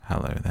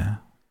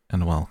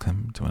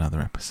welcome to another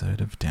episode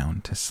of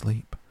Down to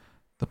Sleep,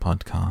 the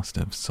podcast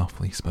of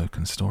softly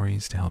spoken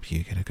stories to help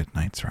you get a good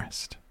night's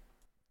rest.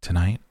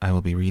 Tonight, I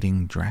will be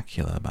reading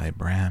Dracula by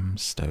Bram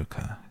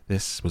Stoker.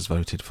 This was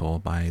voted for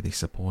by the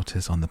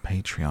supporters on the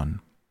Patreon.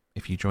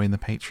 If you join the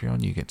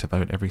Patreon, you get to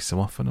vote every so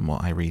often on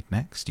what I read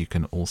next. You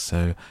can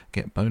also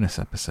get bonus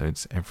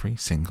episodes every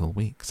single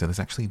week. So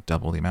there's actually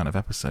double the amount of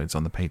episodes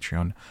on the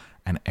Patreon,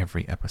 and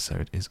every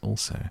episode is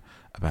also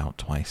about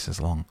twice as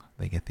long.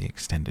 They get the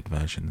extended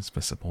versions for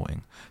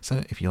supporting.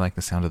 So if you like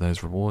the sound of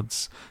those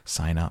rewards,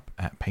 sign up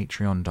at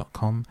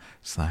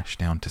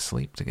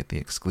patreon.com/downtosleep to get the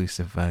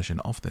exclusive version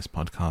of this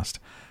podcast.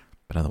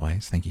 But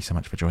otherwise, thank you so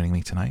much for joining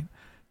me tonight.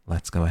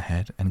 Let's go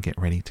ahead and get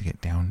ready to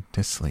get down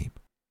to sleep.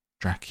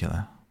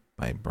 Dracula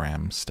by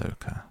Bram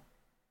Stoker.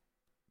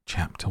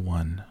 Chapter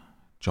 1.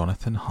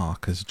 Jonathan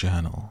Harker's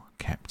Journal,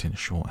 kept in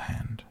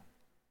shorthand.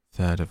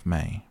 3rd of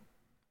May.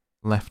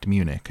 Left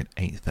Munich at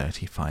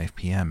 8:35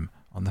 p.m.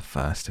 on the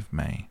 1st of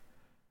May.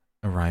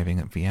 Arriving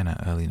at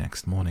Vienna early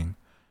next morning.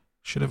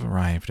 Should have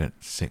arrived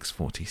at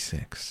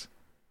 6:46.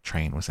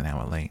 Train was an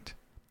hour late.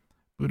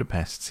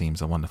 Budapest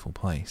seems a wonderful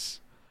place,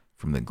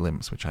 from the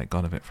glimpse which I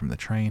got of it from the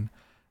train,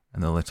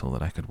 and the little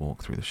that I could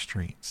walk through the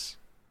streets.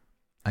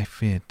 I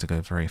feared to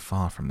go very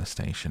far from the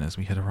station, as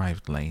we had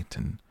arrived late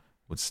and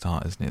would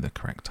start as near the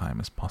correct time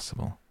as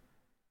possible.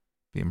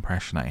 The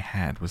impression I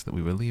had was that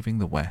we were leaving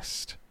the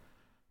west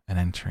and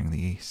entering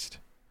the east.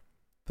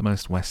 The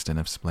most western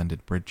of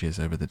splendid bridges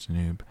over the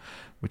Danube,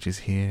 which is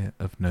here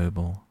of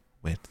noble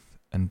width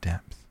and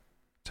depth,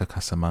 took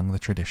us among the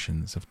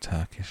traditions of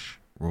Turkish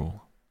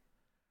rule.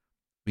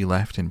 We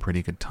left in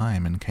pretty good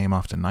time and came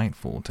after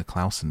nightfall to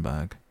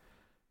Klausenberg.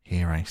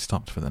 Here I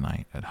stopped for the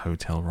night at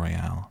Hotel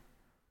Royal.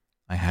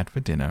 I had for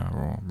dinner,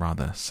 or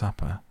rather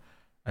supper,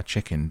 a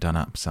chicken done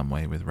up some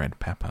way with red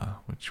pepper,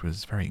 which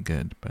was very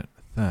good, but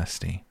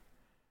thirsty.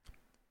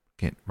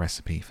 Get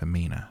recipe for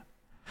Mina.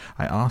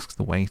 I asked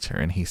the waiter,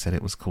 and he said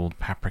it was called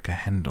paprika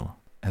Hendel.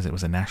 As it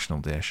was a national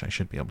dish, I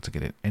should be able to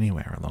get it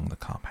anywhere along the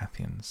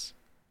Carpathians.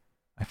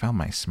 I found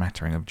my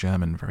smattering of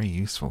German very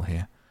useful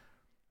here.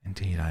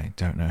 Indeed, I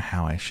don't know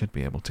how I should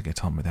be able to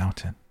get on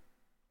without it.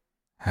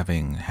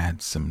 Having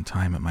had some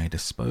time at my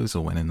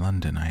disposal when in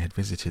London, I had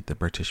visited the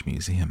British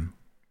Museum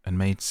and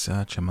made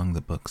search among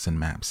the books and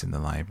maps in the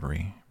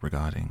library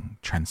regarding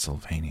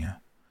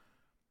Transylvania.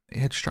 It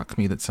had struck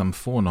me that some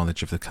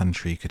foreknowledge of the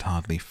country could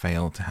hardly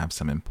fail to have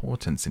some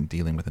importance in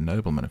dealing with a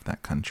nobleman of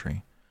that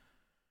country.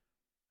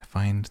 I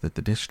find that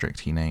the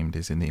district he named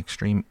is in the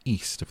extreme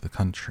east of the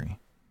country,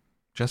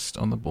 just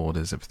on the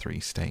borders of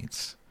 3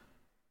 states,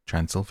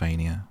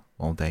 Transylvania,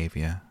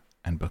 Moldavia,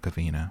 and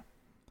Bukovina,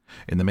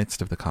 in the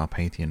midst of the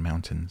Carpathian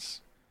Mountains,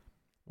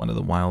 one of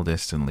the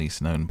wildest and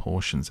least known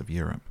portions of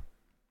Europe.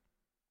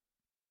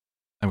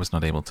 I was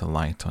not able to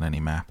light on any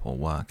map or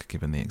work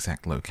given the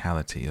exact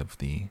locality of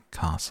the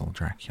Castle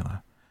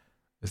Dracula,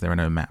 as there are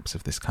no maps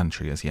of this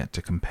country as yet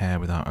to compare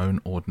with our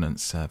own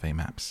Ordnance Survey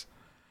maps,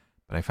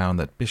 but I found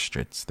that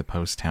Bistritz, the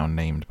post town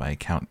named by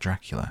Count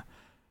Dracula,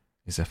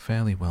 is a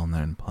fairly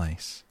well-known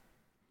place.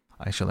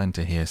 I shall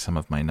enter here some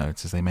of my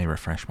notes, as they may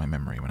refresh my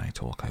memory when I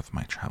talk over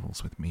my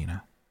travels with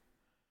Mina.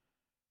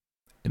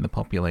 In the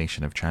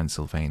population of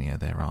Transylvania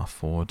there are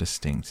 4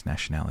 distinct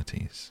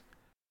nationalities.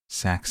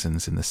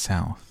 Saxons in the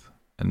south,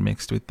 and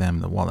mixed with them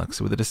the Wallachs,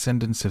 who were the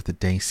descendants of the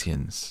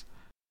Dacians,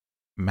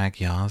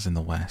 Magyars in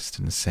the west,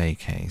 and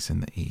Sakas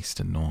in the east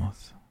and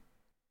north.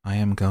 I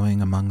am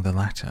going among the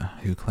latter,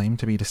 who claim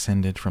to be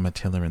descended from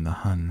Attila and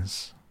the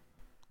Huns.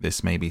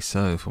 This may be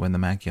so, for when the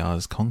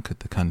Magyars conquered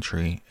the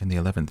country in the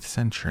 11th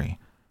century,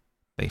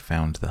 they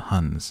found the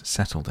Huns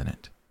settled in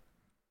it.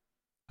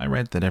 I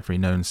read that every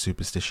known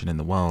superstition in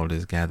the world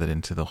is gathered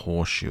into the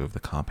horseshoe of the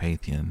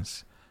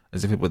Carpathians,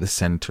 as if it were the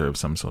centre of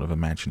some sort of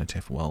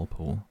imaginative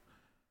whirlpool.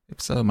 If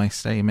so, my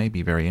stay may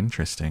be very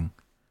interesting.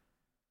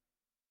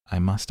 I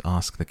must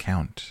ask the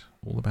Count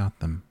all about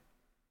them.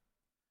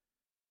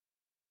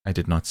 I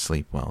did not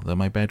sleep well, though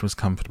my bed was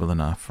comfortable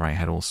enough, for I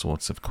had all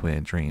sorts of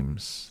queer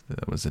dreams.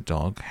 There was a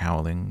dog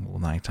howling all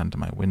night under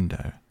my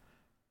window,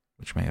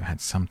 which may have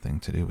had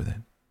something to do with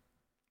it.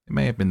 It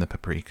may have been the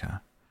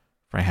paprika,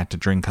 for I had to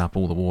drink up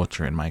all the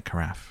water in my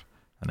carafe,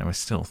 and I was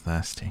still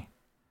thirsty.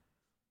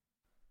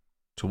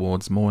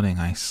 Towards morning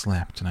I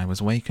slept, and I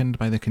was wakened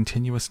by the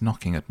continuous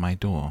knocking at my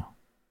door,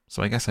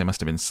 so I guess I must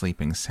have been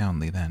sleeping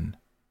soundly then.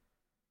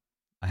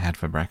 I had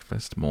for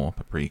breakfast more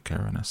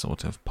paprika and a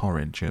sort of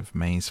porridge of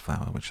maize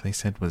flour, which they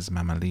said was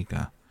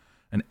mamaliga,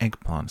 an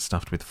eggplant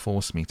stuffed with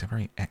forcemeat, a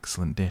very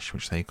excellent dish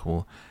which they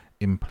call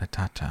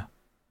impletata.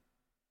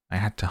 I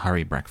had to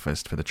hurry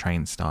breakfast, for the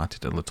train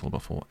started a little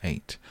before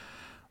 8,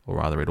 or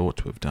rather it ought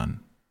to have done,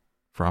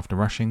 for after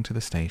rushing to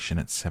the station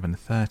at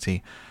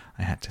 7:30,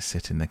 I had to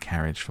sit in the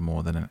carriage for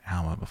more than an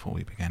hour before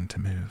we began to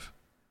move.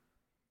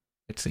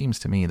 It seems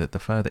to me that the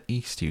further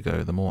east you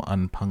go, the more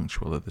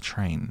unpunctual are the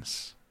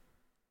trains.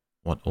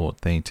 What ought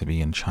they to be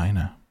in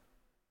China?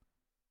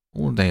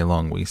 All day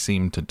long we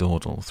seemed to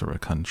dawdle through a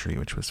country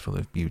which was full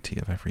of beauty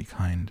of every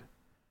kind.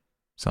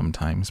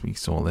 Sometimes we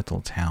saw little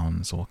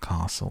towns or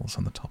castles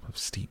on the top of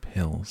steep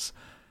hills,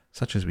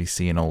 such as we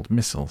see in old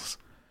missals.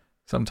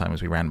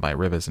 Sometimes we ran by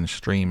rivers and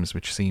streams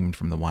which seemed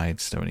from the wide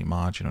stony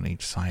margin on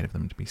each side of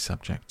them to be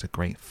subject to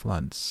great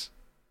floods.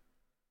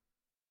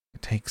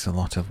 It takes a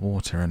lot of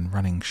water and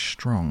running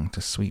strong to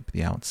sweep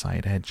the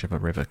outside edge of a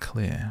river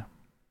clear.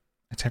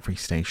 At every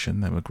station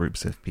there were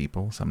groups of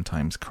people,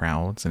 sometimes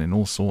crowds, and in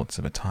all sorts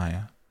of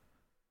attire.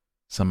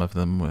 Some of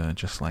them were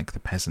just like the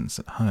peasants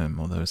at home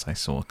or those I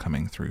saw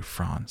coming through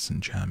France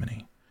and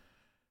Germany,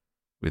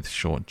 with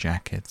short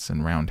jackets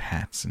and round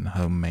hats and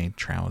homemade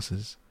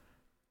trousers,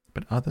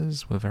 but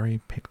others were very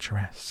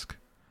picturesque.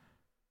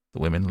 The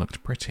women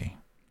looked pretty,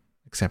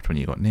 except when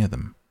you got near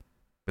them,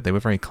 but they were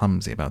very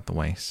clumsy about the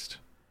waist.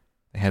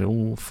 They had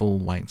all full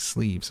white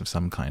sleeves of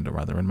some kind or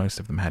other, and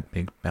most of them had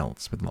big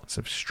belts with lots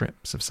of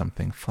strips of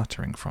something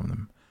fluttering from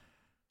them,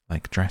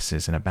 like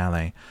dresses in a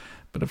ballet,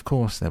 but of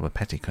course there were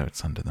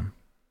petticoats under them.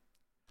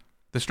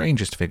 The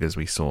strangest figures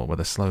we saw were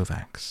the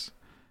Slovaks,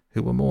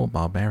 who were more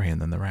barbarian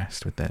than the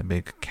rest, with their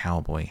big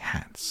cowboy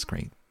hats,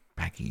 great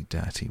baggy,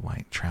 dirty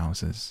white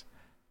trousers,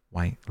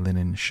 white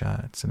linen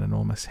shirts, and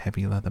enormous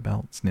heavy leather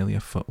belts nearly a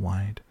foot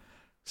wide,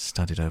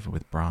 studded over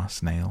with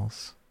brass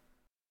nails.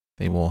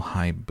 They wore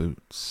high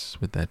boots,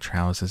 with their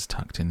trousers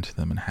tucked into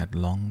them, and had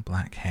long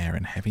black hair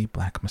and heavy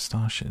black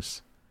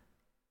moustaches.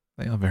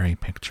 They are very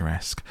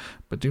picturesque,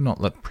 but do not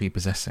look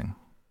prepossessing.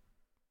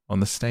 On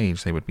the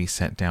stage they would be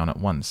set down at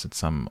once at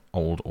some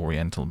old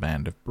oriental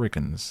band of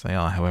brigands. They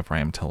are, however, I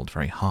am told,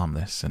 very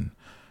harmless and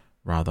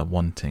rather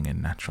wanting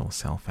in natural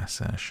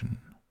self-assertion.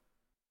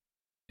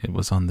 It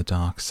was on the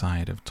dark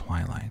side of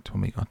twilight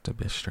when we got to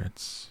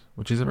Bistritz,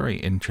 which is a very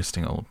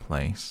interesting old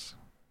place.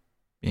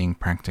 Being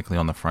practically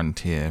on the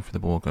frontier, for the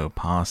Borgo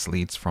Pass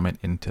leads from it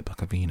into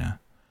Bukovina.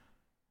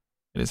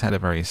 It has had a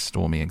very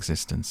stormy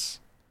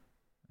existence.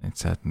 It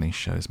certainly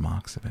shows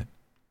marks of it.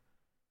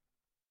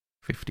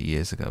 50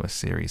 years ago, a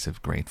series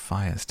of great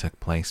fires took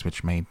place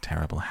which made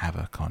terrible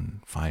havoc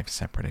on 5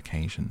 separate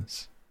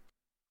occasions.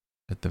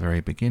 At the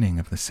very beginning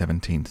of the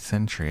 17th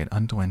century, it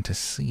underwent a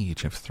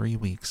siege of 3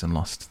 weeks and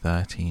lost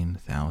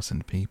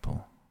 13,000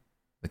 people,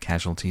 the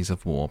casualties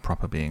of war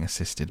proper being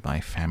assisted by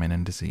famine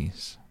and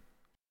disease.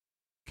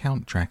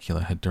 Count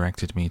Dracula had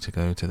directed me to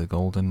go to the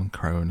Golden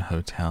Crone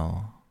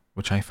Hotel,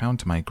 which I found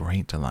to my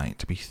great delight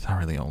to be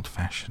thoroughly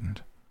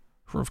old-fashioned,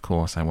 for of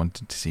course I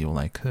wanted to see all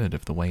I could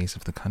of the ways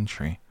of the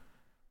country.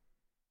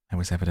 I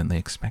was evidently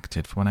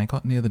expected, for when I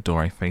got near the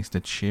door I faced a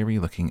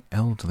cheery-looking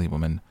elderly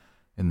woman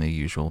in the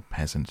usual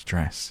peasant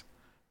dress,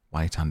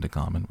 white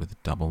undergarment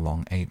with double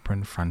long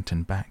apron front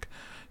and back,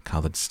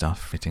 coloured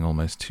stuff fitting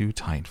almost too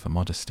tight for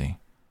modesty.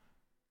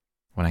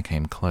 When I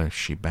came close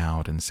she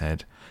bowed and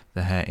said,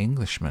 "The Herr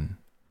Englishman."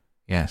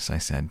 "Yes," I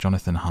said,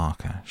 "Jonathan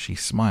Harker." She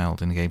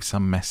smiled and gave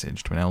some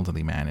message to an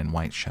elderly man in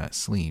white shirt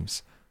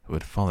sleeves who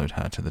had followed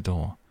her to the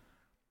door.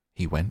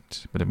 He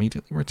went, but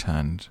immediately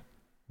returned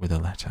with a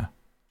letter.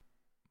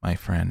 "My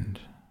friend,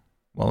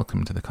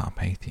 welcome to the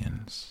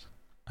Carpathians.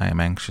 I am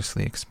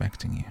anxiously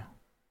expecting you.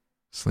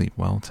 Sleep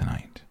well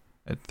tonight.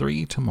 At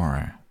 3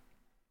 tomorrow,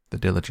 the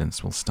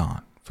diligence will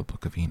start for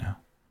Bukovina.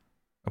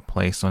 A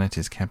place on it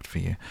is kept for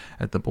you.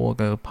 At the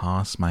Borgo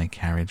Pass my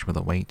carriage will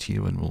await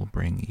you and will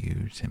bring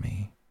you to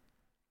me.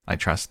 I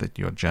trust that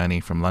your journey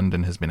from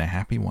London has been a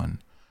happy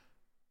one,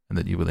 and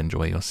that you will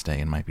enjoy your stay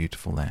in my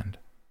beautiful land.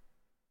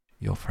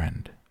 Your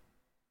friend,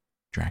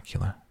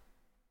 Dracula."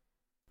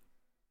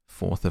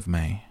 4th of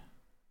May.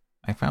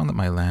 I found that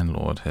my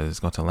landlord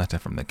has got a letter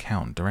from the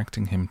Count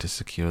directing him to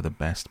secure the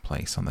best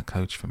place on the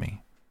coach for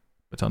me,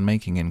 but on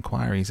making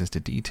inquiries as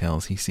to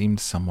details he seemed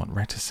somewhat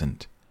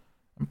reticent,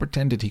 and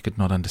pretended he could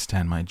not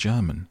understand my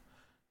German.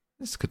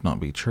 This could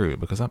not be true,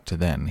 because up to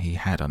then he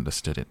had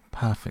understood it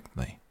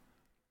perfectly.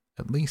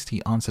 At least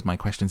he answered my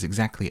questions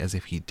exactly as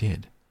if he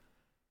did.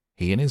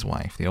 He and his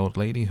wife, the old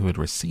lady who had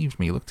received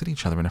me, looked at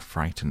each other in a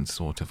frightened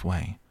sort of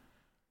way.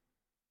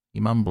 He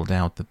mumbled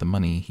out that the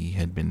money he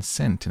had been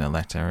sent in a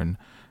letter, and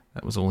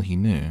that was all he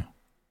knew.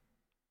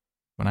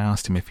 When I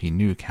asked him if he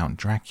knew Count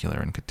Dracula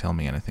and could tell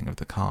me anything of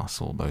the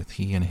castle, both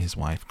he and his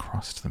wife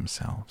crossed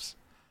themselves,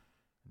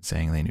 and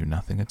saying they knew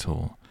nothing at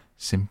all,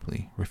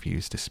 simply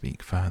refused to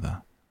speak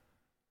further.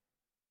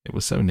 It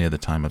was so near the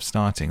time of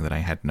starting that I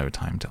had no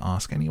time to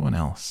ask anyone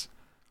else,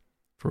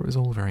 for it was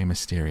all very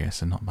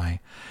mysterious and not by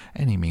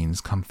any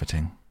means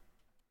comforting.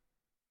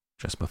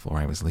 Just before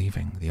I was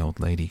leaving, the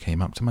old lady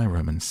came up to my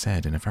room and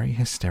said in a very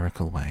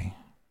hysterical way,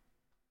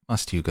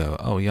 "Must you go?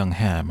 Oh, young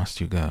Herr, must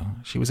you go?"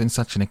 She was in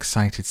such an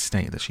excited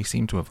state that she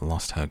seemed to have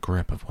lost her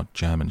grip of what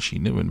German she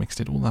knew and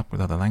mixed it all up with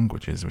other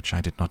languages which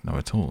I did not know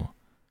at all.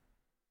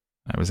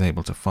 I was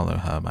able to follow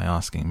her by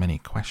asking many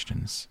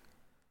questions.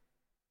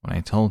 When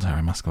I told her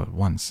I must go at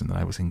once and that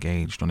I was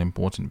engaged on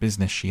important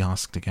business, she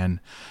asked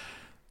again,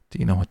 "Do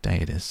you know what day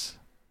it is?"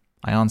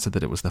 I answered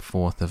that it was the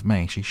 4th of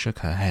May. She shook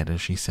her head as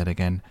she said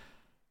again,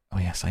 "Oh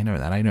yes, I know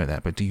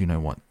that, but do you know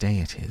what day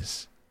it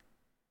is?"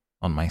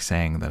 On my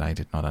saying that I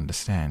did not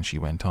understand, she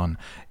went on,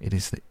 "It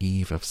is the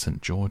eve of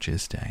St.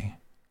 George's Day."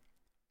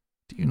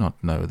 Do you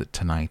not know that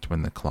tonight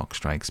when the clock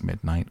strikes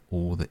midnight,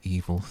 all the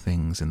evil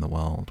things in the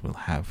world will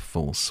have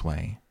full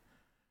sway?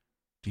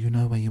 Do you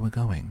know where you are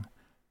going,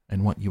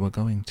 and what you are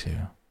going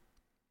to?"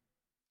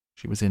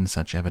 She was in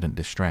such evident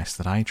distress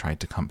that I tried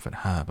to comfort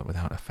her, but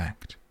without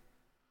effect.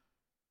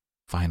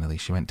 Finally,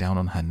 she went down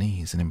on her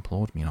knees and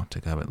implored me not to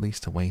go, at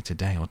least to wait a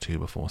day or two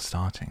before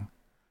starting.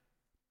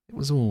 It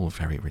was all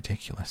very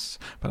ridiculous,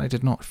 but I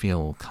did not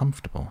feel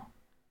comfortable.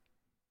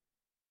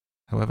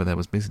 However, there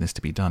was business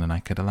to be done, and I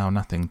could allow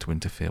nothing to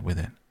interfere with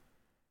it.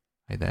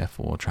 I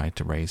therefore tried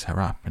to raise her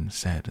up and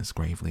said, as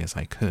gravely as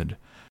I could,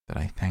 that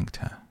I thanked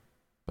her,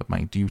 but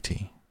my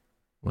duty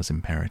was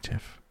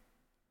imperative.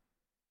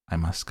 I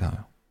must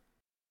go.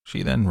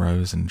 She then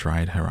rose and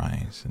dried her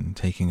eyes, and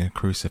taking a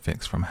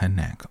crucifix from her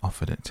neck,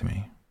 offered it to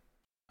me.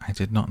 I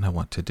did not know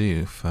what to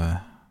do,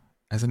 for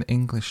as an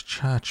English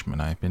churchman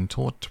I have been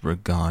taught to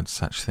regard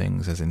such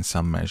things as in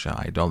some measure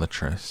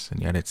idolatrous, and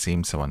yet it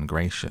seemed so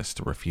ungracious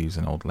to refuse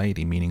an old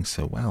lady meaning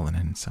so well and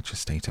in such a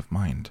state of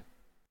mind.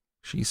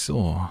 She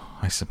saw,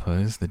 I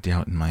suppose, the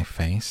doubt in my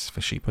face,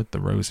 for she put the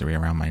rosary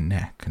around my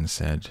neck and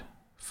said,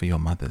 "For your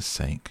mother's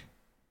sake,"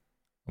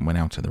 and went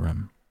out of the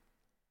room.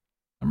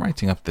 I'm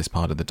writing up this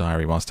part of the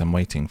diary whilst I'm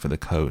waiting for the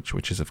coach,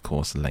 which is of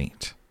course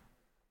late,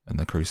 and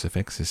the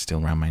crucifix is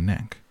still round my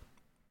neck.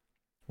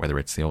 Whether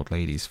it's the old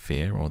lady's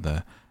fear, or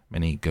the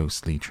many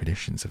ghostly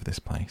traditions of this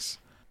place,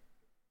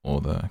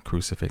 or the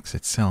crucifix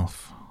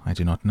itself, I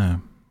do not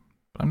know,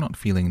 but I'm not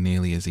feeling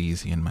nearly as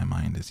easy in my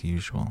mind as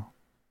usual.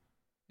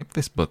 If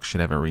this book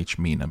should ever reach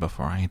Mina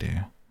before I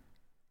do,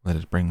 let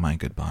it bring my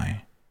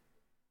goodbye.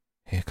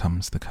 Here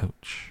comes the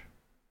coach.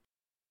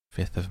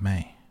 5th of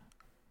May.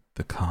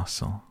 The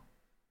castle.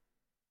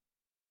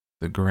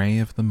 The grey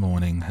of the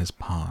morning has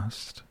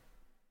passed,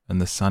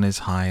 and the sun is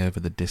high over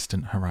the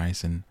distant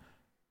horizon,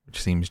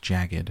 which seems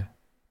jagged,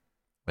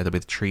 whether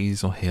with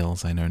trees or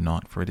hills I know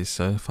not, for it is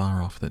so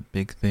far off that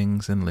big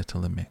things and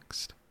little are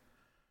mixed.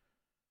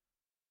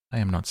 I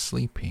am not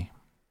sleepy,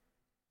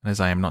 and as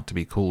I am not to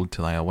be called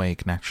till I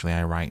awake, naturally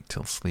I write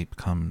till sleep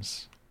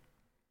comes.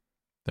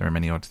 There are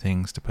many odd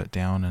things to put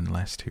down, and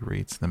lest who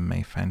reads them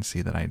may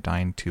fancy that I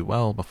dined too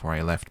well before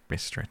I left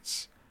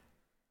Bistritz,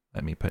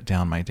 let me put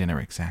down my dinner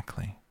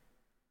exactly.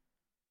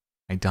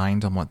 I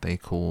dined on what they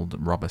called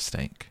robber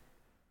steak,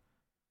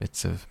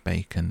 bits of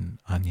bacon,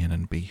 onion,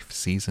 and beef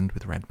seasoned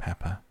with red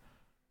pepper,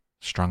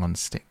 strung on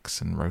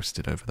sticks and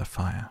roasted over the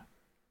fire,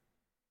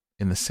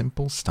 in the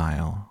simple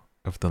style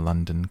of the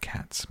London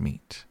cat's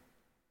meat.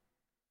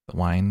 The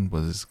wine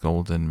was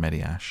golden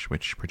Mediash,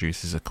 which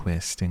produces a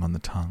queer sting on the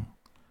tongue,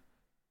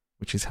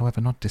 which is however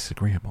not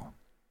disagreeable.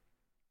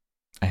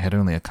 I had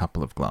only a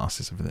couple of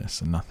glasses of this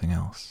and nothing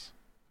else.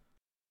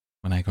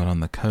 When I got on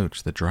the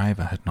coach, the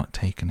driver had not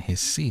taken his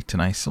seat,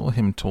 and I saw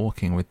him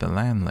talking with the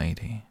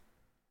landlady.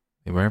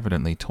 They were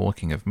evidently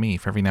talking of me,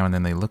 for every now and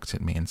then they looked at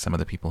me and some of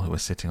the people who were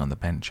sitting on the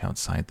bench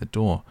outside the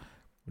door,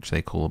 which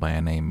they call by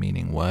a name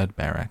meaning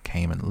word-bearer,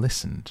 came and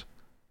listened,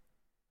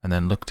 and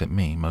then looked at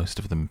me, most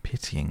of them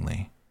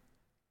pityingly.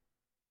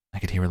 I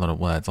could hear a lot of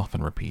words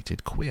often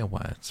repeated, queer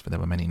words, for there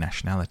were many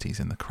nationalities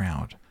in the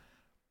crowd,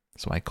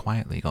 so I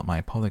quietly got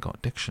my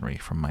polyglot dictionary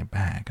from my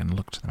bag and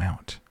looked them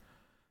out.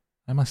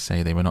 I must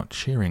say they were not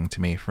cheering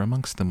to me, for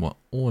amongst them were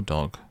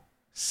Ordog,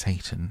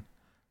 Satan,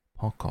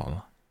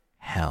 Pokol,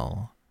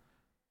 Hell,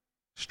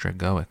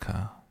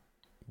 Stregoica,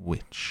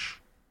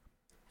 Witch,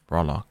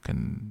 Vrolok,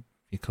 and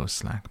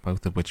Vikoslak,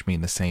 both of which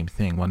mean the same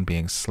thing, one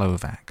being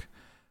Slovak,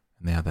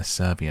 and the other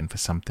Serbian for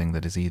something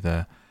that is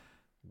either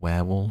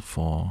werewolf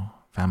or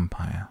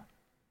vampire.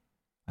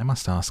 I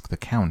must ask the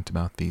Count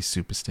about these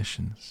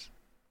superstitions.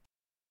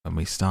 When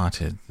we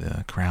started,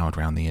 the crowd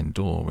round the inn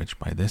door, which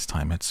by this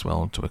time had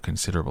swelled to a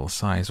considerable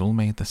size, all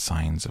made the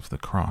signs of the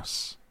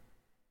cross,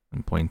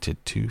 and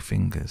pointed 2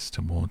 fingers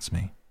towards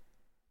me.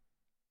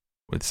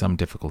 With some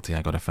difficulty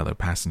I got a fellow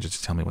passenger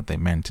to tell me what they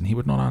meant, and he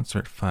would not answer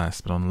at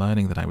first, but on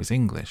learning that I was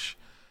English,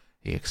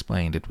 he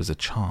explained it was a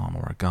charm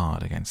or a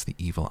guard against the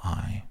evil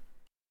eye.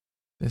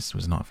 This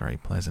was not very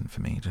pleasant for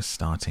me, just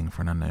starting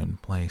for an unknown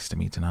place to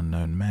meet an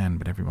unknown man,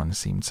 but everyone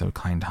seemed so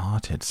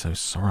kind-hearted, so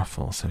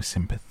sorrowful, so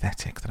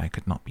sympathetic that I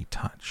could not be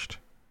touched.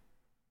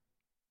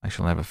 I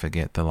shall never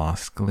forget the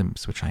last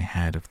glimpse which I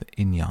had of the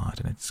inn-yard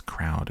and its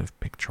crowd of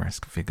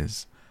picturesque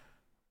figures,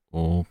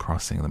 all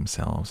crossing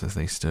themselves as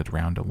they stood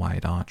round a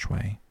wide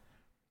archway,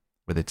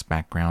 with its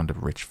background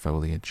of rich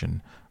foliage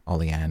and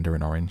oleander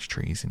and orange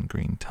trees in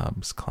green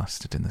tubs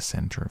clustered in the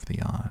centre of the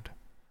yard.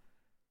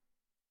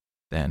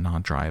 Then our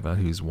driver,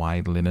 whose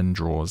wide linen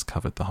drawers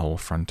covered the whole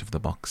front of the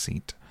box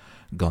seat,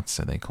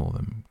 Gotze they call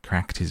them,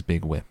 cracked his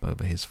big whip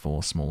over his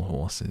 4 small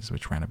horses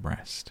which ran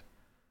abreast,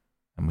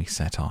 and we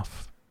set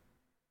off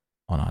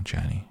on our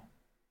journey.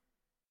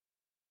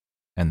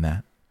 And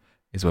that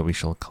is where we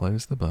shall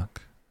close the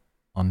book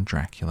on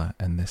Dracula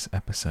and this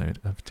episode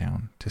of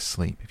Down to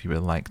Sleep. If you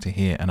would like to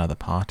hear another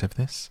part of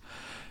this,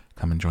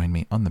 come and join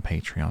me on the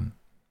Patreon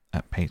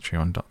at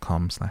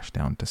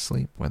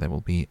patreon.com/downtosleep, where there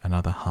will be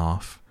another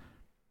half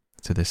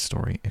to this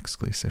story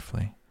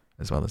exclusively,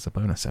 as well as a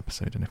bonus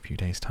episode in a few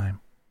days' time.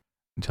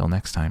 Until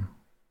next time,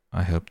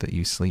 I hope that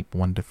you sleep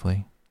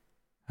wonderfully.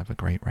 Have a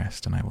great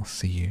rest, and I will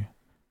see you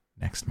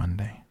next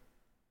Monday.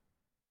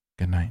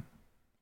 Good night.